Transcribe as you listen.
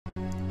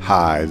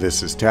Hi,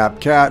 this is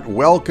TapCat.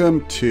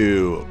 Welcome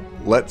to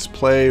Let's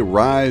Play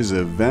Rise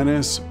of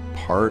Venice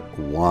Part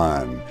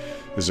 1.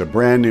 This is a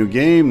brand new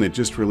game that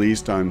just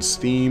released on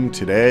Steam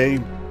today.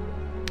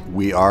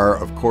 We are,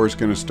 of course,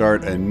 going to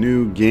start a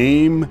new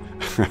game.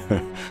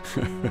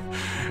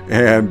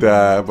 And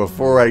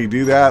before I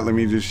do that, let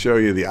me just show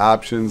you the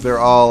options. They're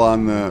all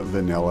on the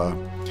vanilla.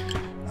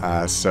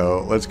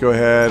 So let's go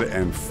ahead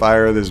and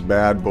fire this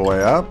bad boy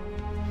up.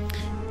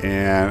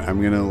 And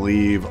I'm going to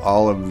leave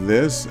all of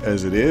this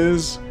as it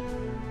is.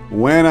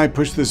 When I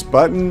push this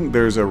button,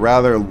 there's a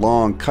rather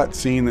long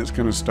cutscene that's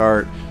going to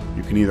start.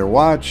 You can either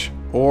watch,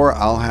 or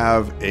I'll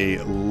have a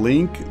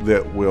link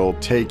that will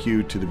take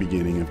you to the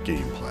beginning of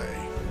gameplay.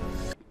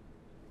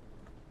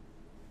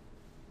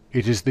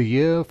 It is the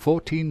year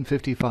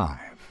 1455.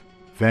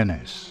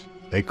 Venice.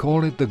 They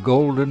call it the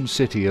Golden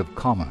City of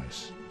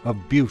Commerce, of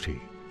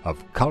beauty,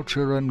 of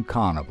culture and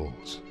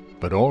carnivals,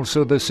 but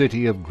also the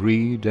city of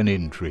greed and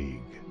intrigue.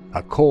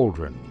 A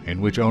cauldron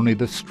in which only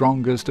the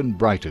strongest and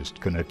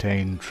brightest can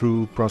attain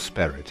true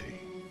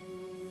prosperity.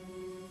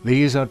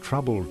 These are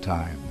troubled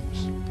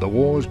times. The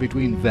wars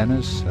between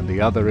Venice and the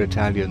other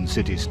Italian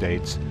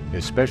city-states,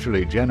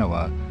 especially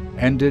Genoa,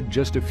 ended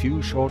just a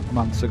few short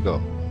months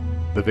ago.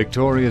 The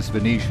victorious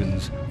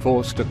Venetians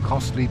forced a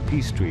costly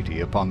peace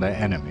treaty upon their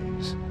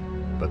enemies,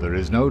 but there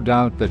is no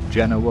doubt that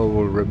Genoa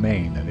will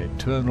remain an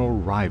eternal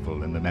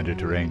rival in the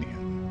Mediterranean.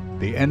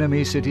 The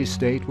enemy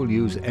city-state will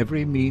use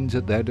every means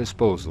at their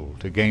disposal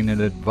to gain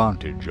an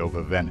advantage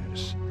over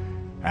Venice.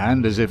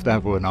 And as if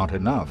that were not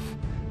enough,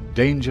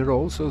 danger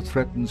also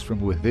threatens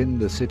from within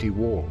the city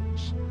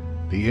walls.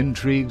 The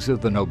intrigues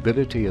of the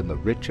nobility and the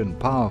rich and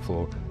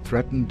powerful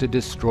threaten to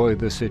destroy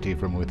the city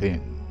from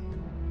within.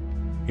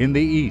 In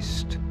the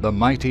east, the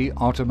mighty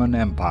Ottoman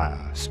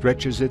Empire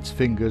stretches its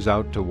fingers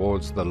out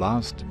towards the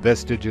last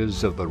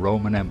vestiges of the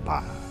Roman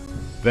Empire.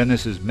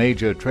 Venice's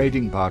major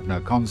trading partner,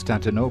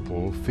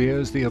 Constantinople,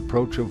 fears the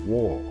approach of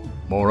war.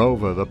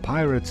 Moreover, the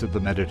pirates of the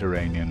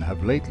Mediterranean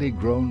have lately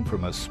grown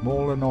from a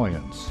small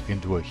annoyance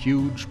into a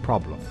huge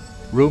problem.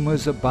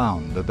 Rumors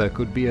abound that there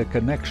could be a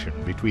connection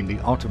between the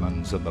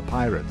Ottomans and the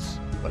pirates,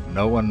 but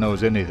no one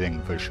knows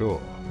anything for sure.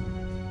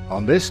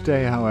 On this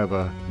day,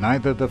 however,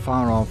 neither the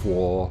far-off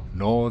war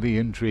nor the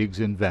intrigues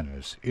in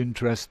Venice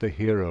interest the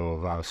hero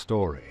of our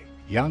story.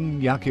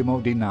 Young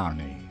Giacomo di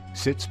Narni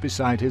sits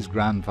beside his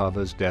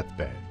grandfather's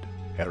deathbed.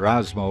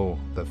 Erasmo,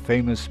 the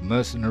famous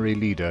mercenary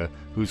leader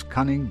whose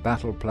cunning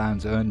battle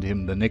plans earned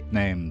him the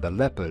nickname the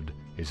Leopard,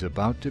 is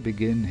about to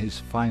begin his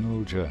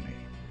final journey,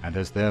 and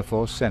has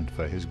therefore sent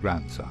for his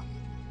grandson.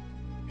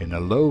 In a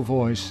low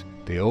voice,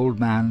 the old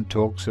man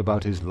talks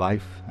about his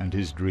life and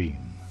his dream.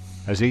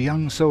 As a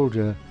young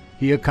soldier,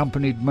 he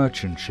accompanied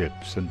merchant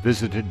ships and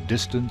visited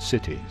distant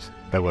cities.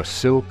 There were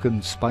silk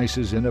and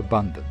spices in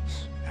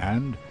abundance,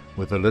 and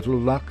with a little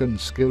luck and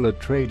skill at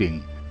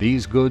trading,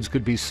 these goods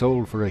could be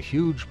sold for a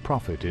huge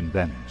profit in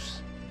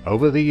Venice.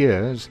 Over the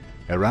years,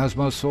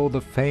 Erasmo saw the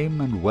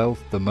fame and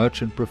wealth the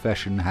merchant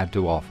profession had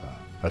to offer.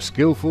 A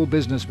skillful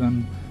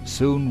businessman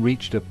soon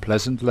reached a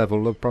pleasant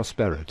level of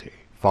prosperity,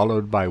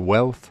 followed by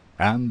wealth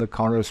and the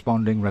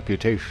corresponding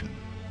reputation.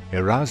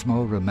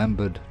 Erasmo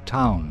remembered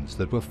towns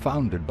that were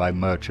founded by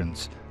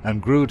merchants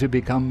and grew to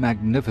become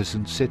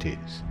magnificent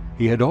cities.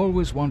 He had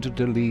always wanted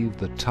to leave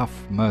the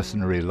tough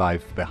mercenary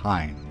life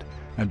behind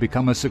and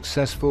become a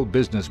successful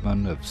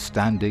businessman of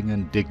standing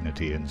and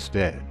dignity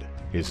instead.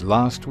 His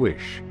last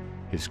wish,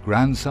 his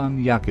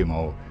grandson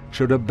Giacomo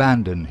should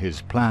abandon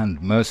his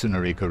planned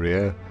mercenary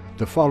career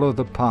to follow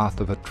the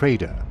path of a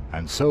trader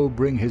and so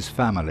bring his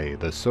family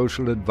the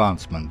social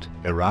advancement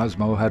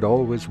Erasmo had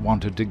always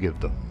wanted to give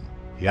them.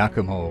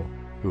 Giacomo,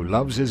 who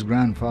loves his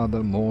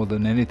grandfather more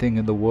than anything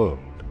in the world,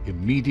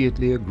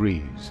 immediately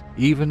agrees,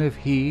 even if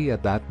he,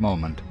 at that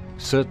moment,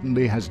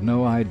 certainly has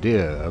no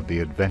idea of the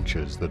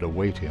adventures that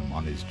await him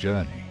on his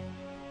journey.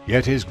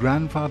 Yet his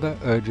grandfather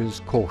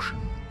urges caution.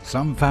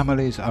 Some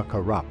families are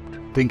corrupt,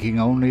 thinking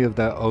only of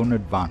their own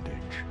advantage.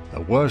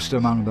 The worst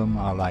among them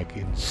are like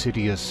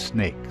insidious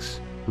snakes,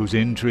 whose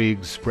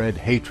intrigues spread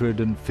hatred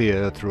and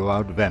fear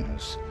throughout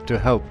Venice to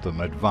help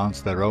them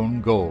advance their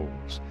own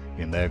goals.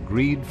 In their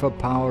greed for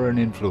power and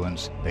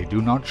influence, they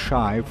do not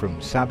shy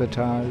from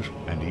sabotage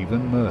and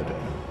even murder.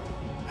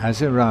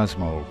 As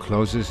Erasmo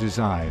closes his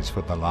eyes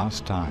for the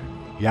last time,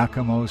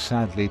 Giacomo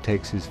sadly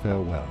takes his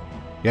farewell.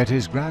 Yet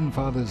his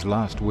grandfather's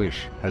last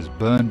wish has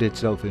burned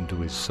itself into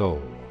his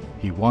soul.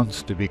 He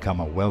wants to become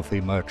a wealthy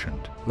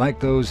merchant, like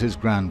those his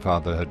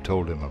grandfather had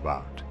told him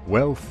about.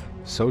 Wealth,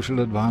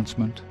 social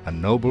advancement, a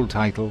noble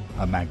title,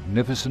 a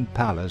magnificent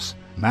palace,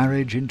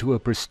 marriage into a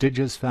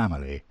prestigious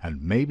family,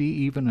 and maybe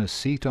even a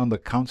seat on the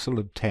Council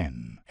of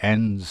 10.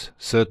 Ends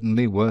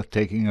certainly worth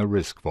taking a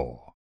risk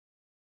for.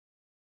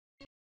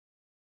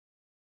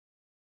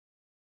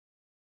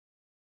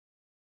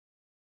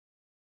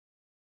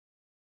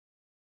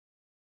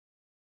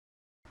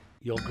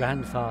 Your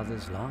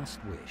grandfather's last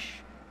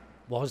wish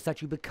was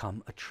that you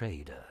become a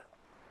trader,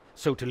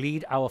 so to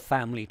lead our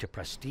family to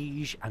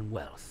prestige and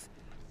wealth.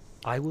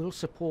 I will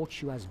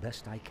support you as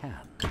best I can.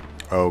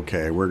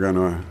 Okay, we're going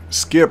to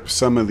skip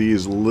some of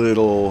these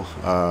little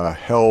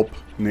help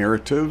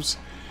narratives.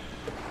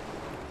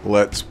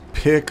 Let's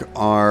pick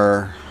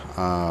our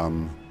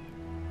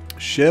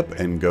ship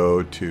and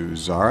go to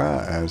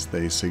Zara as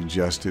they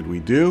suggested we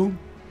do.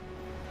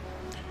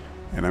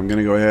 And I'm going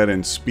to go ahead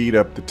and speed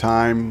up the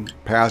time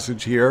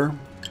passage here.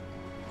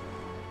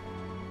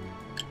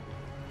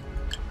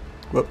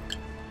 Whoop.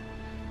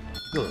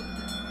 Good.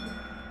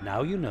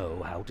 Now you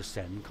know how to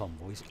send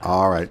convoys out.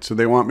 All right, so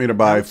they want me to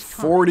buy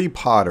 40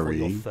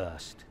 pottery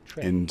first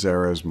trade. in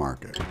Zara's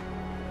market.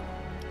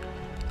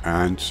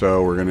 And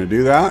so we're going to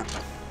do that.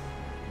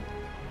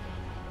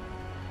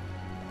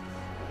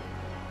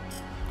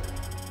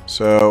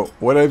 So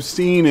what I've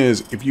seen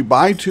is if you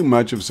buy too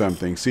much of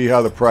something, see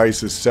how the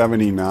price is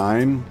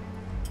 79?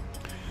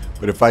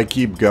 But if I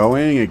keep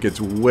going, it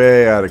gets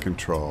way out of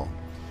control.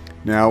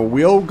 Now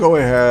we'll go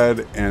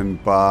ahead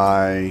and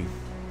buy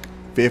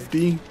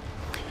 50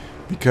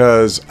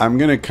 because I'm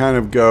going to kind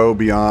of go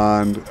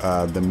beyond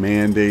the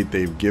mandate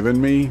they've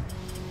given me.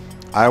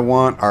 I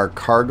want our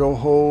cargo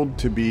hold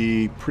to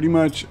be pretty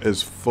much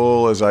as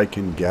full as I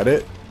can get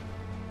it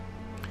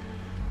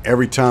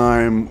every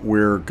time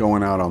we're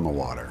going out on the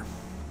water.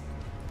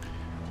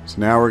 So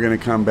now we're going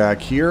to come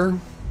back here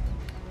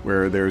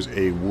where there's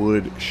a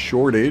wood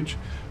shortage.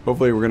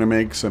 Hopefully we're going to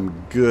make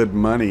some good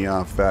money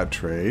off that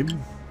trade.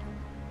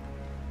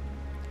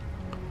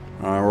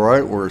 All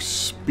right, we're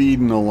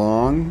speeding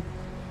along.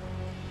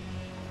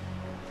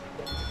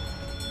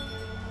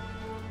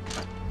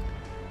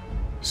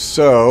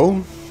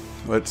 So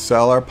let's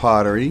sell our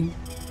pottery.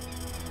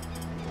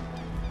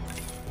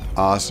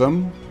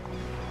 Awesome.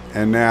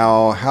 And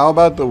now how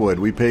about the wood?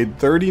 We paid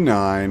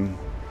 39.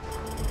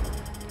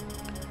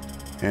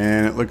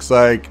 And it looks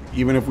like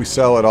even if we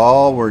sell it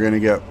all, we're going to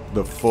get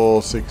the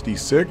full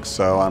 66.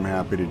 So I'm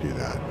happy to do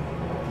that.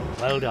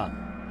 Well done.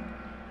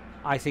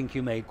 I think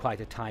you made quite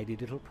a tidy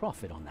little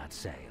profit on that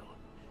sale.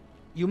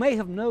 You may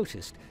have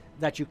noticed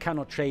that you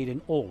cannot trade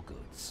in all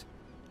goods.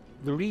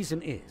 The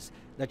reason is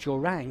that your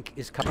rank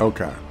is covered.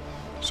 Okay.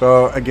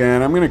 So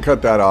again, I'm going to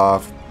cut that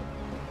off.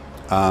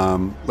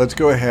 Let's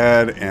go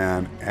ahead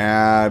and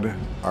add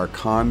our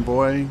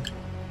convoy.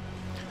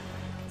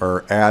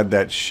 Or add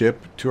that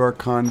ship to our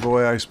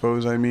convoy, I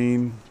suppose I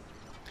mean.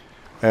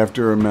 I have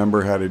to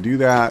remember how to do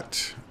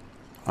that.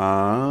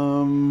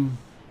 I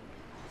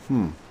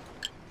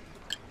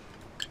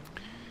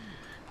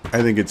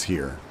think it's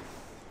here.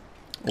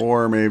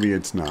 Or maybe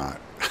it's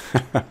not.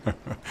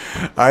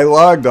 I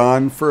logged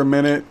on for a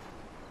minute.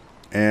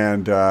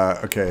 And,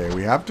 okay,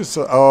 we have to...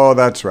 Oh,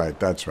 that's right,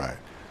 that's right.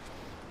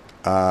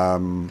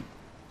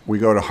 We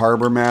go to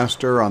Harbor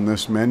Master on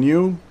this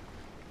menu.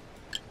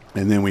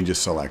 And then we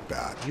just select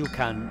that. You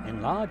can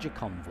enlarge a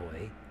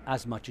convoy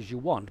as much as you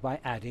want by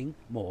adding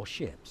more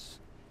ships.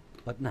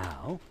 But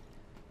now,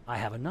 I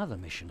have another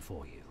mission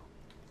for you.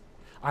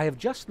 I have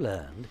just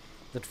learned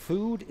that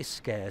food is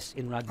scarce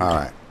in Ragusa. All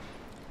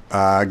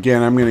right.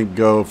 Again, I'm going to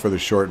go for the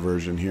short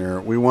version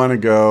here. We want to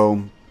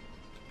go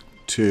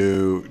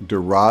to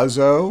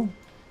Durazzo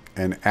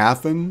and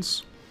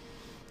Athens.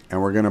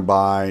 And we're going to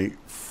buy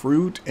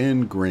fruit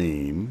and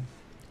grain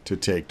to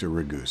take to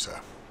Ragusa.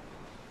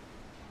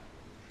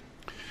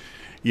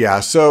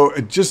 Yeah, so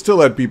just to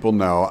let people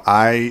know,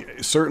 I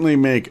certainly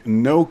make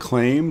no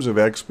claims of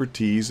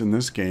expertise in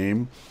this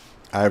game.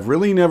 I've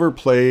really never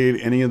played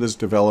any of this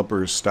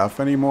developer's stuff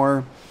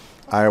anymore.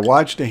 I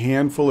watched a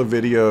handful of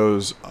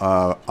videos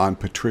on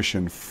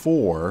Patrician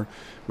 4,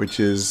 which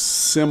is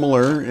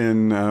similar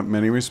in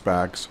many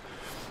respects.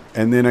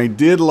 And then I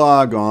did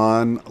log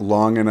on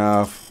long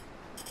enough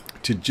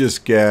to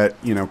just get,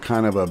 you know,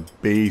 kind of a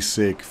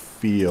basic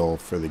feel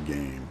for the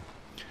game.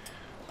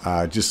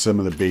 Just some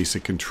of the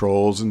basic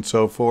controls and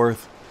so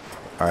forth.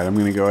 All right, I'm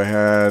going to go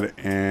ahead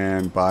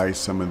and buy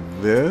some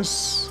of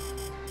this.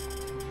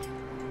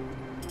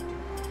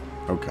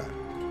 Okay,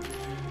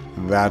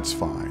 that's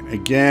fine.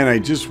 Again, I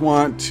just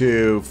want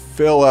to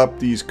fill up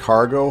these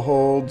cargo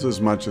holds as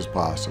much as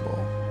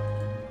possible.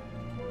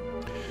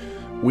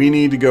 We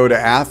need to go to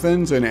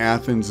Athens, and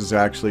Athens is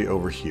actually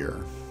over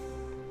here.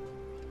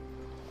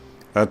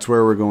 That's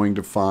where we're going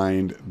to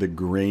find the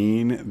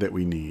grain that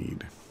we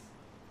need.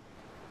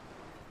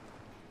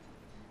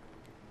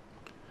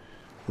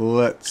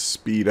 Let's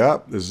speed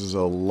up. This is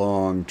a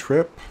long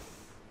trip.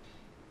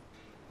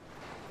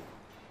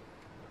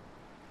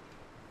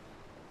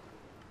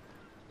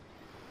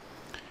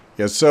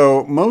 Yeah,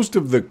 so most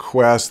of the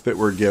quests that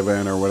we're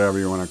given, or whatever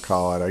you want to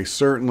call it, I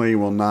certainly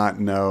will not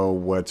know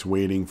what's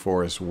waiting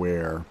for us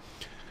where.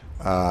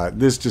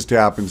 This just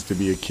happens to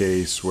be a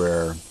case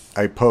where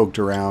I poked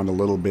around a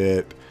little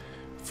bit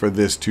for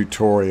this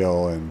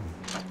tutorial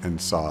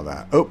and saw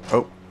that.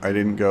 Oh, I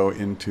didn't go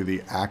into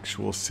the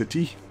actual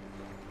city.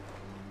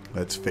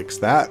 Let's fix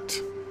that.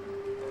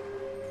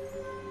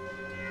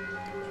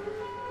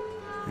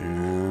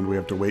 And we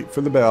have to wait for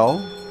the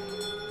bell.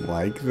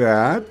 Like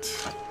that.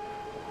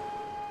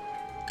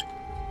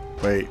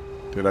 Wait,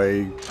 did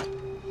I...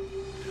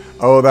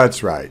 Oh,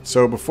 that's right.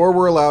 So before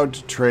we're allowed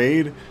to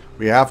trade,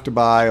 we have to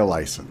buy a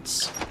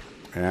license.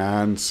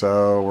 And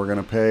so we're going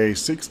to pay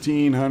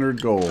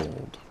 1,600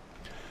 gold.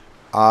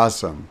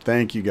 Awesome.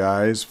 Thank you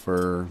guys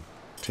for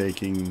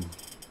taking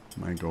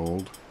my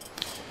gold.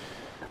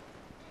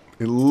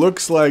 It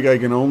looks like I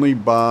can only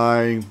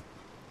buy...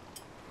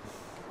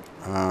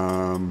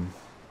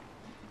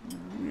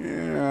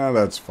 yeah,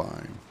 that's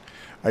fine.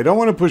 I don't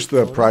want to push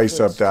the price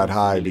up that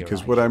high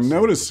because what I'm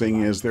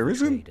noticing is there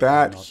isn't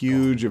that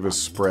huge of a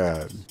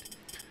spread.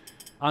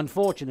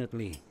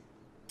 Unfortunately,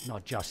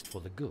 not just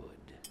for the good.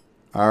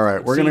 All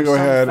right, we're going to go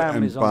ahead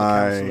and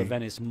buy... The Council of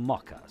Venice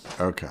mock us.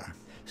 Okay.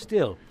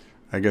 Still,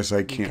 I guess I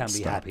we can't can be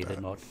stop happy that.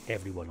 that not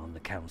everyone on the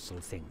council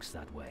thinks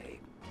that way.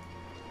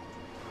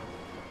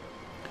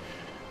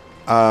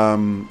 I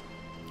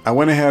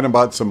went ahead and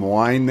bought some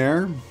wine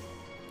there.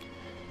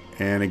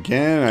 And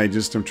again, I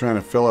just am trying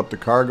to fill up the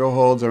cargo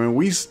holds. I mean,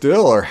 we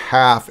still are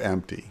half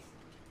empty.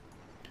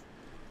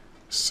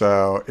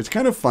 So it's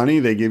kind of funny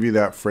they give you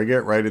that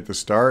frigate right at the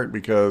start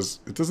because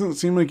it doesn't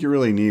seem like you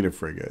really need a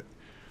frigate.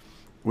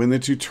 When the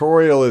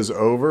tutorial is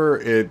over,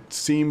 it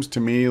seems to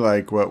me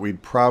like what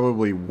we'd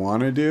probably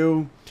want to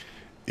do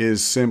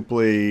is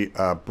simply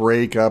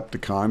break up the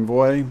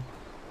convoy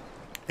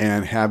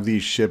and have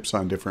these ships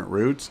on different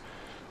routes.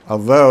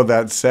 Although,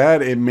 that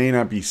said, it may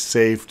not be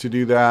safe to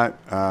do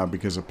that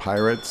because of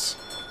pirates.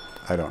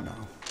 I don't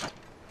know.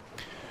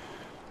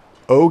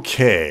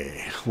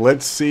 Okay,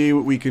 let's see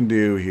what we can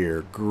do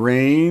here.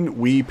 Grain,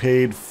 we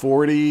paid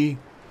 40.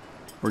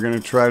 We're going to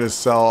try to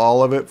sell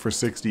all of it for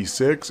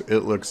 66. It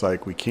looks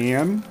like we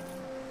can.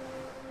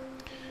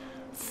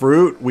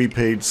 Fruit, we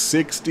paid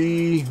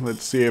 60.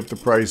 Let's see if the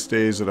price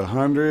stays at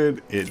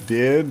 100. It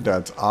did.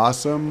 That's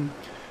awesome.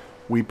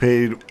 We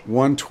paid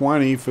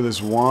 120 for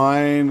this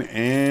wine,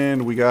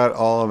 and we got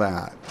all of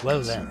that. Well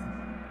then,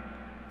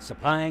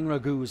 supplying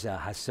Ragusa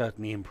has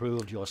certainly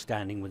improved your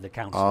standing with the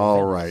council.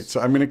 All right, so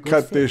I'm going to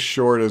cut this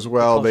short as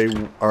well. They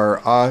are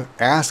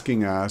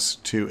asking us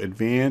to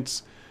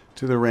advance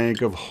to the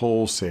rank of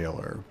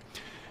wholesaler.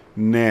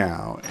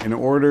 Now, in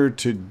order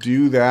to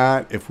do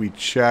that, if we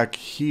check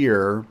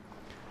here,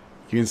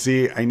 you can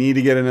see I need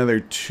to get another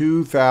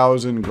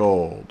 2,000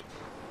 gold.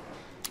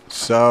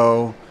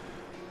 So...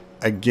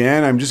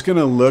 again, I'm just going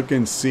to look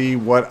and see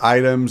what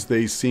items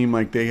they seem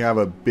like they have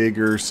a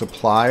bigger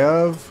supply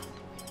of.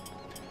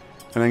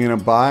 And I'm going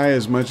to buy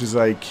as much as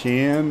I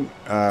can,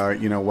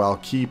 you know, while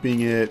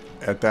keeping it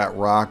at that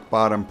rock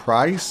bottom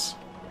price.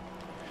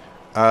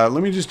 Let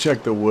me just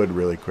check the wood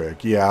really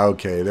quick. Yeah,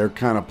 okay. They're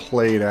kind of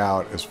played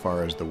out as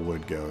far as the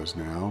wood goes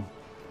now.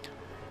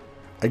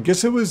 I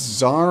guess it was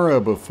Zara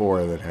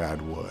before that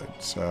had wood.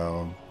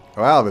 So,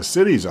 wow, the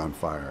city's on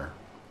fire.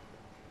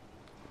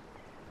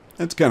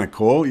 That's kind of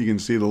cool. You can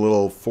see the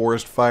little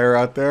forest fire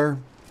out there.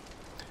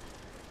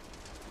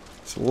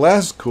 It's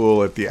less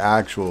cool at the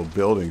actual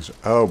buildings.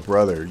 Oh,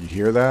 brother, you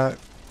hear that?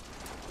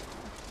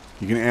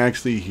 You can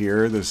actually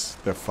hear the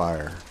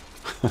fire.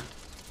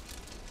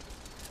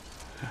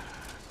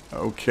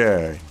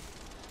 Okay.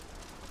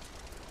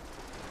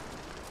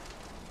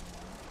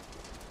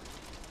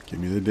 Give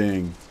me the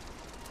ding.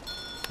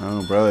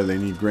 Oh, brother, they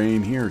need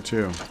grain here,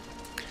 too.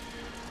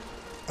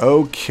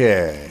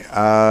 Okay,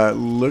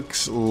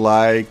 looks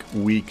like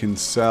we can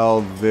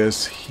sell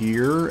this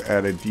here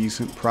at a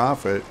decent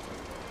profit.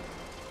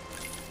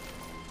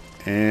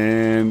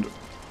 And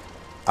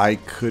I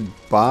could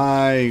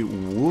buy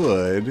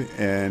wood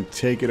and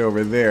take it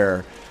over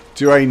there.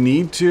 Do I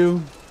need to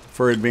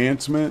for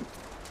advancement?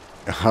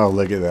 Oh,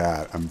 look at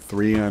that. I'm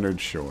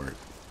 300 short.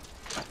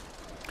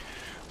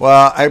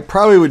 Well, I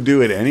probably would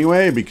do it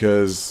anyway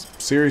because,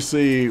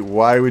 seriously,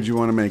 why would you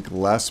want to make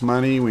less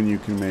money when you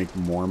can make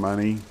more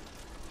money?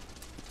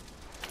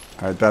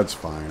 Alright, that's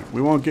fine.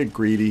 We won't get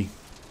greedy.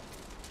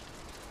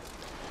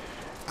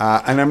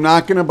 And I'm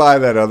not going to buy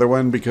that other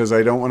one because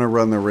I don't want to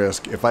run the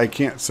risk. If I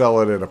can't sell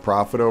it at a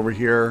profit over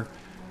here,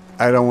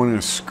 I don't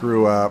want to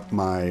screw up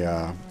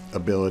my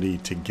ability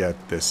to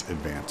get this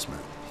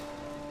advancement.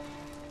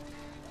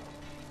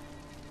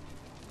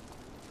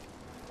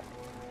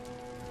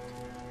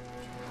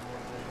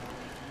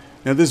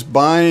 Now this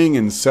buying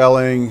and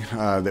selling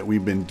that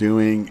we've been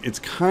doing, it's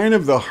kind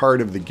of the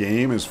heart of the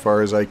game as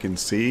far as I can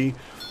see.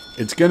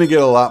 It's going to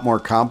get a lot more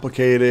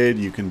complicated.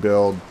 You can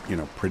build, you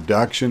know,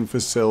 production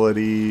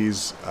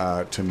facilities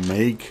to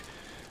make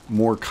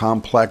more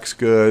complex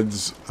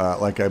goods.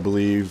 Like I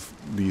believe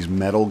these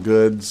metal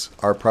goods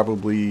are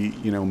probably,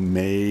 you know,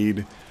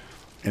 made,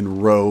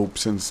 and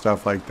ropes and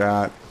stuff like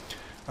that.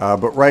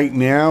 But right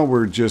now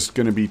we're just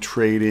going to be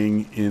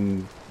trading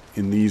in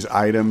these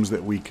items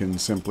that we can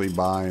simply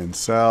buy and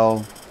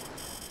sell.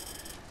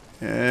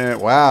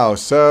 Wow,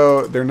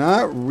 so they're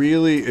not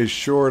really as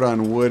short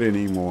on wood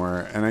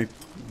anymore, and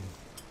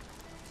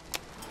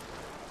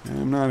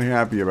I'm not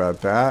happy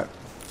about that.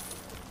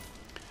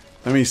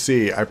 Let me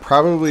see. I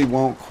probably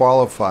won't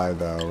qualify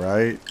though,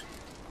 right?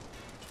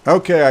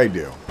 Okay, I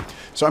do.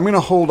 So I'm going to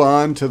hold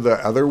on to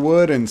the other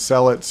wood and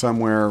sell it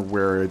somewhere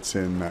where it's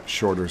in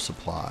shorter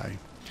supply.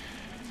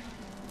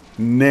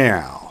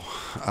 Now,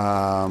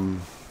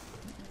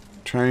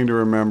 trying to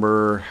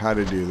remember how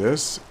to do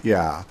this.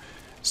 Yeah.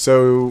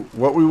 So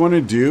what we want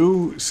to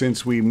do,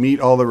 since we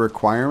meet all the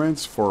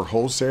requirements for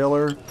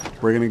wholesaler,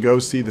 we're going to go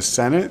see the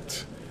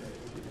Senate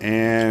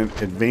and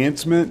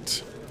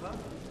advancement.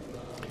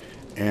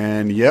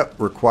 And yep,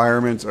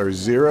 requirements are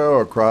 0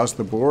 across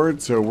the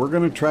board. So we're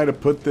going to try to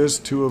put this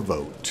to a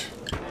vote.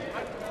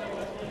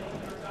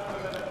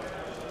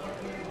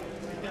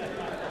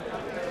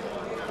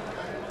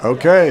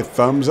 Okay,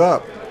 thumbs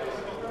up.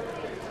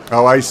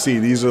 Oh, I see.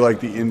 These are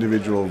like the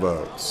individual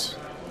votes.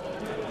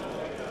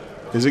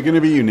 Is it going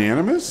to be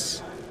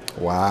unanimous?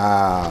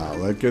 Wow,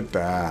 look at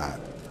that.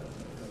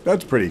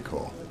 That's pretty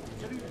cool.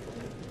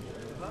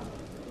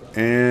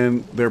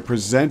 And they're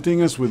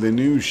presenting us with a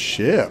new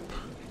ship.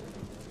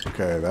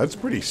 Okay, that's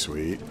pretty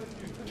sweet.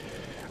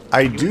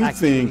 I do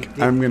think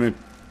I'm going to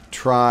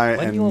try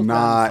and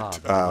not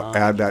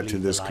add that to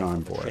this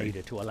convoy.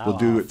 We'll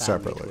do it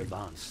separately.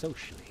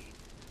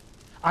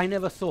 I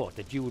never thought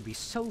that you would be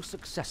so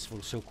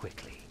successful so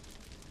quickly.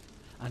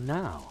 And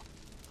now,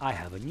 I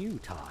have a new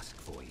task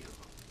for you.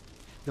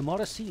 The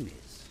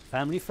Morosinis,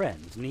 family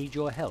friends, need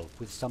your help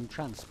with some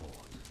transport.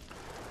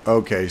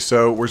 Okay,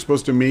 so we're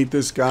supposed to meet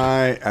this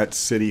guy at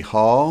City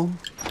Hall.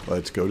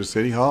 Let's go to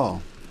City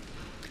Hall.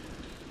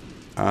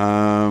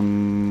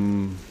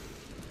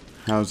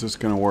 How's this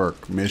going to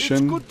work?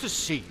 Mission? It's good to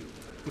see you,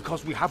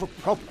 because we have a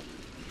problem.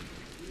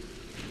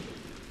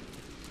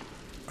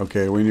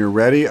 Okay, when you're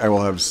ready, I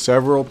will have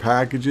several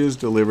packages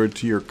delivered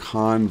to your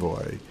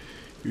convoy.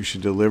 You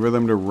should deliver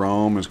them to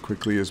Rome as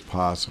quickly as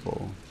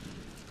possible.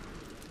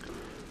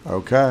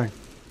 Okay.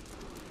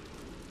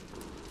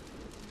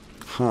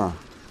 Huh.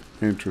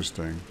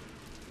 Interesting.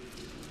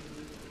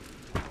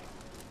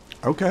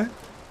 Okay.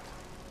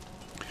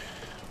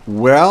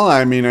 Well,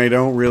 I mean, I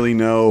don't really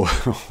know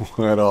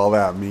what all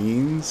that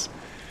means.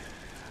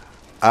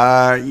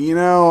 You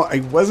know,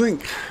 I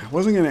wasn't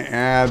going to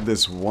add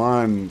this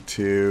one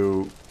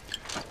to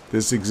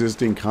this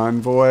existing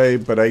convoy,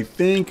 but I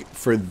think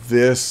for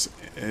this,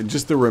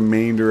 just the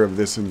remainder of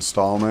this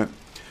installment,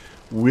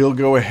 we'll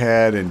go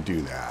ahead and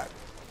do that.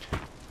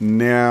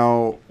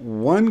 Now,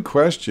 one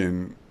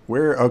question,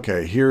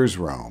 okay, here's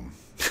Rome.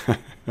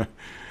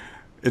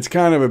 It's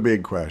kind of a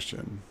big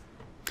question.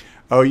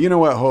 Oh, you know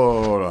what?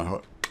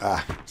 Hold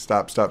on.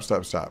 Stop.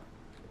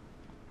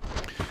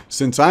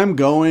 Since I'm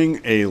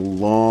going a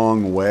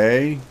long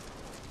way,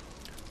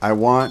 I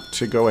want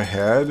to go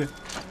ahead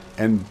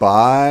and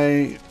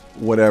buy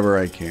whatever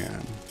I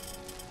can.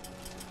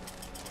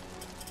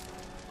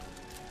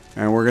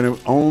 And we're going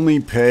to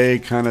only pay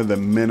kind of the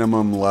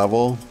minimum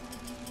level.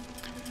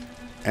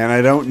 And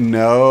I don't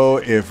know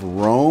if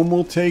Rome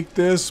will take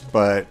this,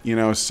 but, you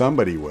know,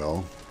 somebody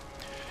will.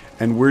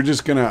 And we're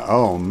just going to,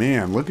 oh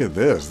man, look at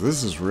this.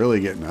 This is really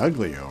getting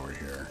ugly over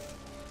here.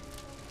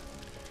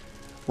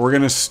 We're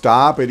going to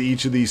stop at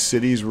each of these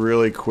cities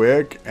really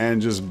quick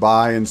and just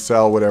buy and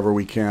sell whatever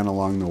we can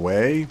along the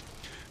way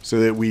so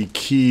that we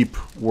keep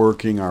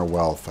working our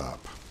wealth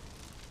up.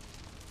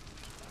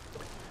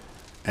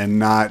 And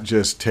not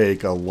just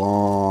take a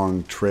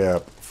long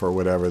trip for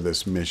whatever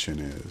this mission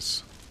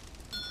is.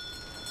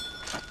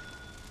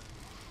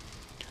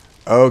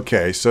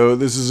 Okay, so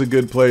this is a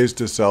good place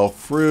to sell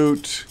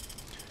fruit,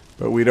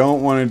 but we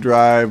don't want to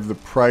drive the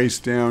price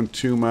down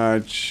too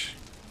much.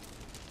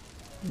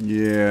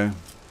 Yeah.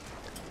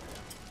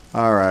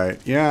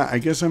 Alright, yeah, I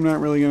guess I'm not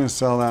really going to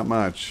sell that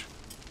much.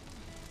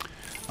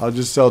 I'll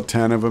just sell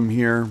 10 of them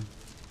here.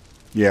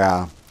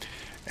 Yeah.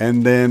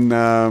 And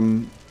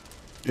then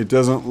it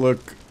doesn't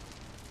look...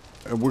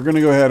 We're going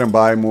to go ahead and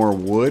buy more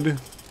wood.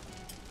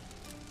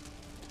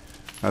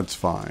 That's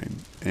fine.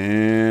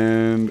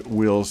 And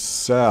we'll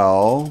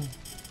sell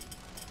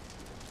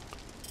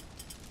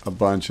a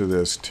bunch of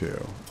this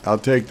too. I'll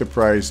take the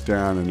price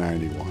down to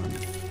 91.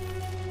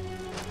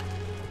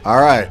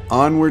 Alright,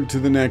 onward to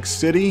the next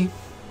city.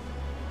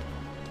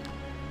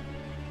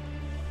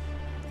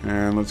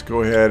 And let's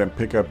go ahead and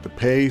pick up the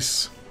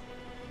pace.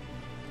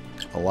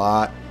 A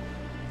lot.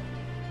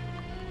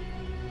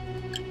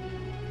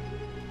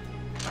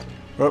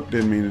 Oh,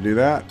 didn't mean to do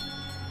that.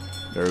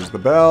 There's the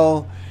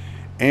bell.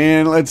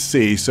 And let's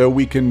see. So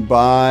we can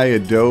buy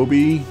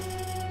Adobe.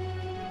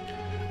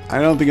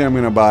 I don't think I'm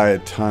going to buy a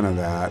ton of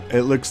that.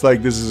 It looks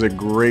like this is a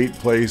great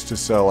place to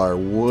sell our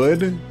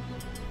wood.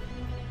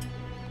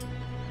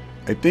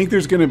 I think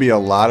there's going to be a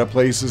lot of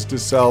places to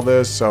sell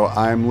this, so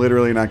I'm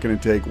literally not going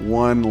to take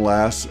one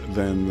less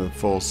than the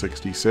full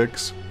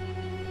 66.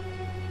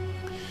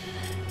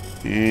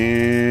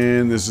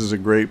 And this is a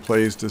great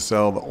place to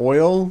sell the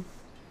oil.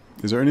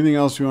 Is there anything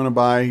else we want to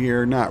buy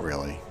here? Not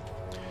really.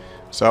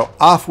 So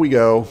off we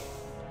go.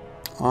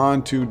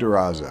 On to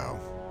Durazzo.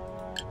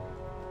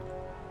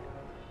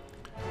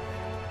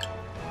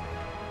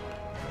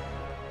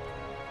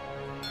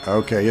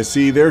 Okay, you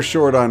see, they're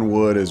short on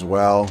wood as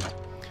well.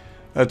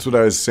 That's what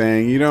I was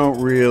saying. You don't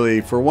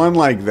really, for one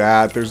like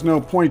that, there's no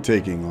point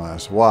taking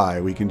less. Why?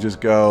 We can just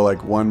go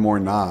like one more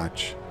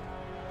notch.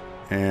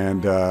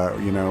 And,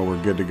 you know,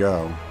 we're good to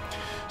go.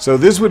 So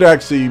this would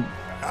actually,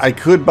 I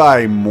could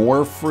buy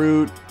more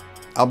fruit,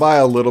 I'll buy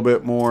a little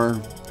bit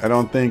more. I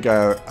don't think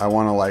I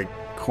want to like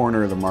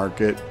corner the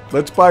market.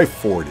 Let's buy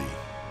 40.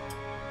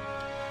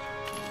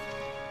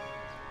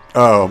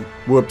 Oh,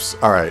 whoops.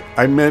 All right.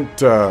 I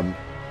meant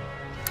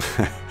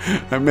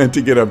I meant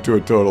to get up to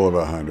a total of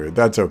 100.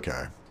 That's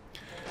okay.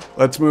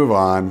 Let's move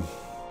on.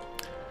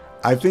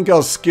 I think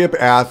I'll skip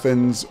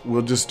Athens.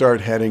 We'll just start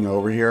heading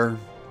over here.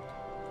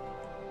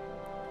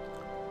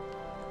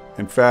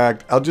 In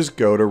fact, I'll just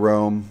go to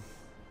Rome.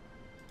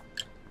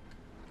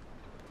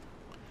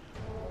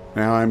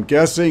 Now, I'm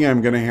guessing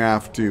I'm going to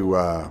have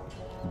to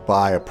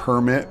buy a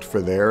permit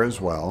for there as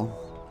well.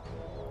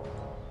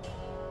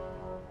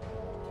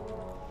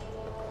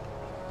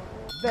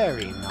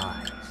 Very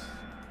nice.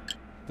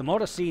 The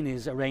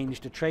Morosinis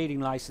arranged a trading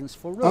license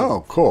for Rome.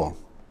 Oh, cool.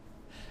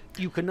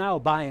 You can now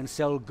buy and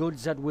sell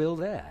goods at will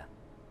there.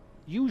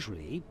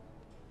 Usually,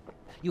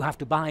 you have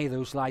to buy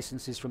those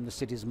licenses from the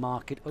city's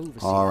market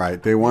overseas. All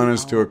right. They want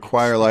us to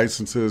acquire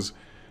licenses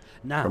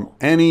now, from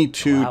any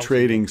two allow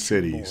trading more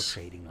cities.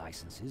 trading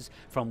licenses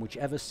from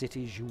whichever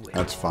cities you wish.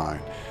 That's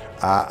fine.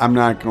 I'm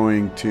not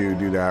going to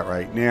do that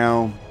right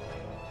now.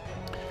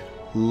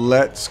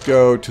 Let's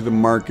go to the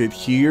market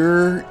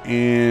here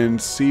and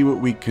see what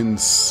we can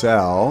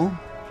sell.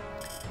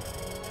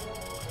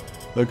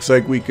 Looks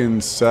like we can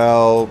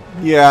sell...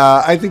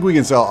 Yeah, I think we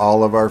can sell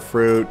all of our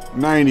fruit.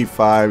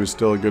 95 is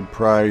still a good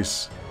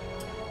price.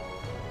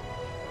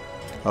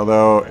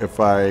 Although, if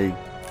I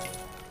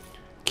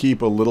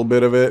keep a little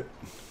bit of it...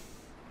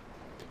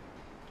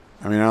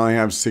 I mean, I only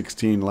have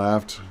 16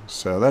 left,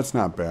 so that's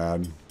not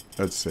bad.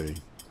 Let's see.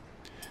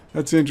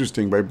 That's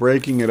interesting. By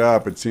breaking it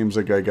up, it seems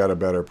like I got a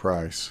better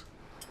price.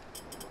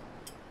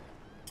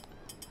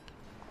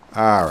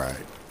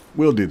 Alright.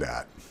 We'll do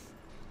that.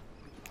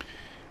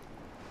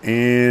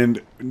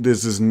 And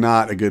this is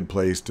not a good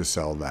place to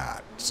sell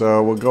that.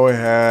 So we'll go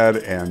ahead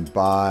and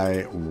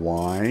buy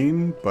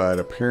wine, but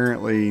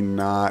apparently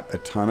not a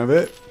ton of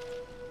it.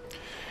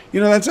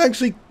 You know, that's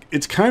actually,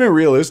 it's kind of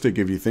realistic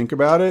if you think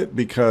about it,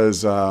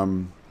 because,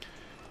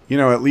 you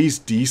know, at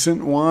least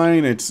decent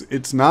wine,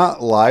 it's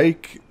not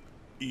like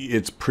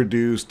it's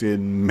produced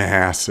in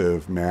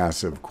massive,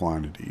 massive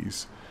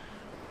quantities.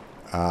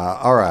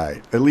 All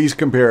right, at least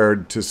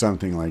compared to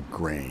something like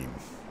grain.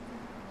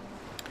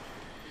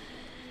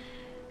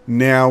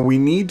 Now, we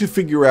need to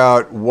figure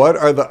out what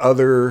are the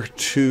other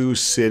two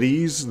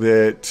cities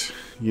that,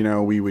 you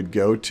know, we would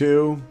go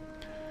to.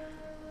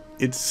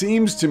 It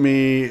seems to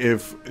me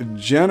if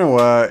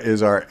Genoa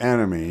is our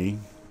enemy,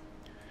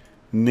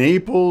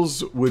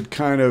 Naples would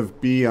kind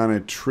of be on a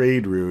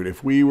trade route.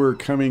 If we were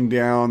coming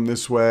down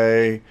this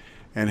way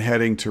and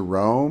heading to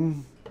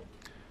Rome,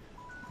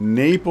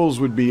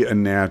 Naples would be a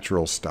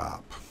natural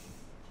stop.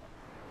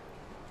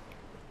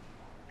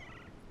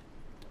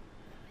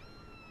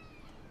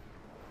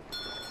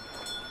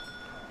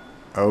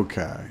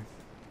 Okay.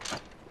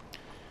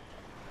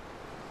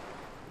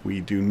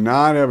 We do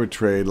not have a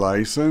trade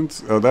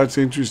license. Oh, that's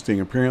interesting.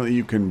 Apparently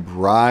you can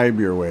bribe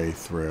your way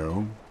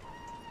through.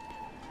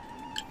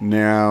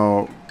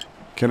 Now,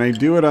 can I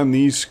do it on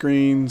these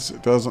screens?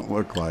 It doesn't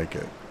look like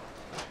it.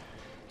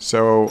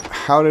 So,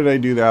 how did I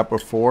do that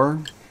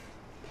before?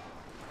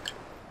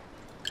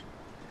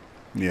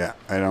 Yeah,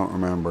 I don't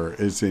remember.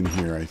 It's in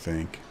here, I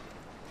think.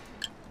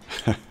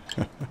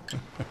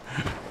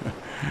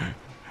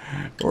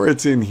 Or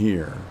it's in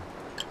here.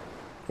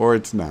 Or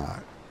it's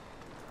not.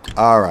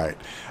 Alright.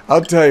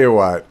 I'll tell you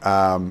what.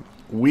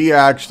 We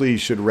actually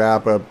should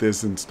wrap up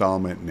this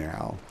installment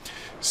now.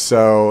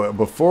 So,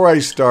 before I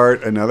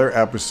start another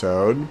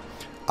episode,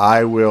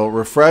 I will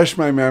refresh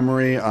my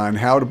memory on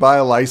how to buy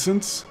a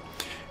license.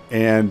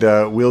 And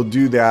we'll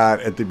do that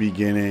at the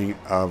beginning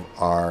of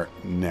our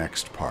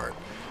next part.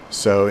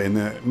 So, in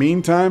the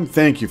meantime,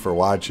 thank you for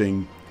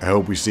watching. I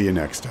hope we see you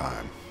next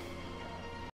time.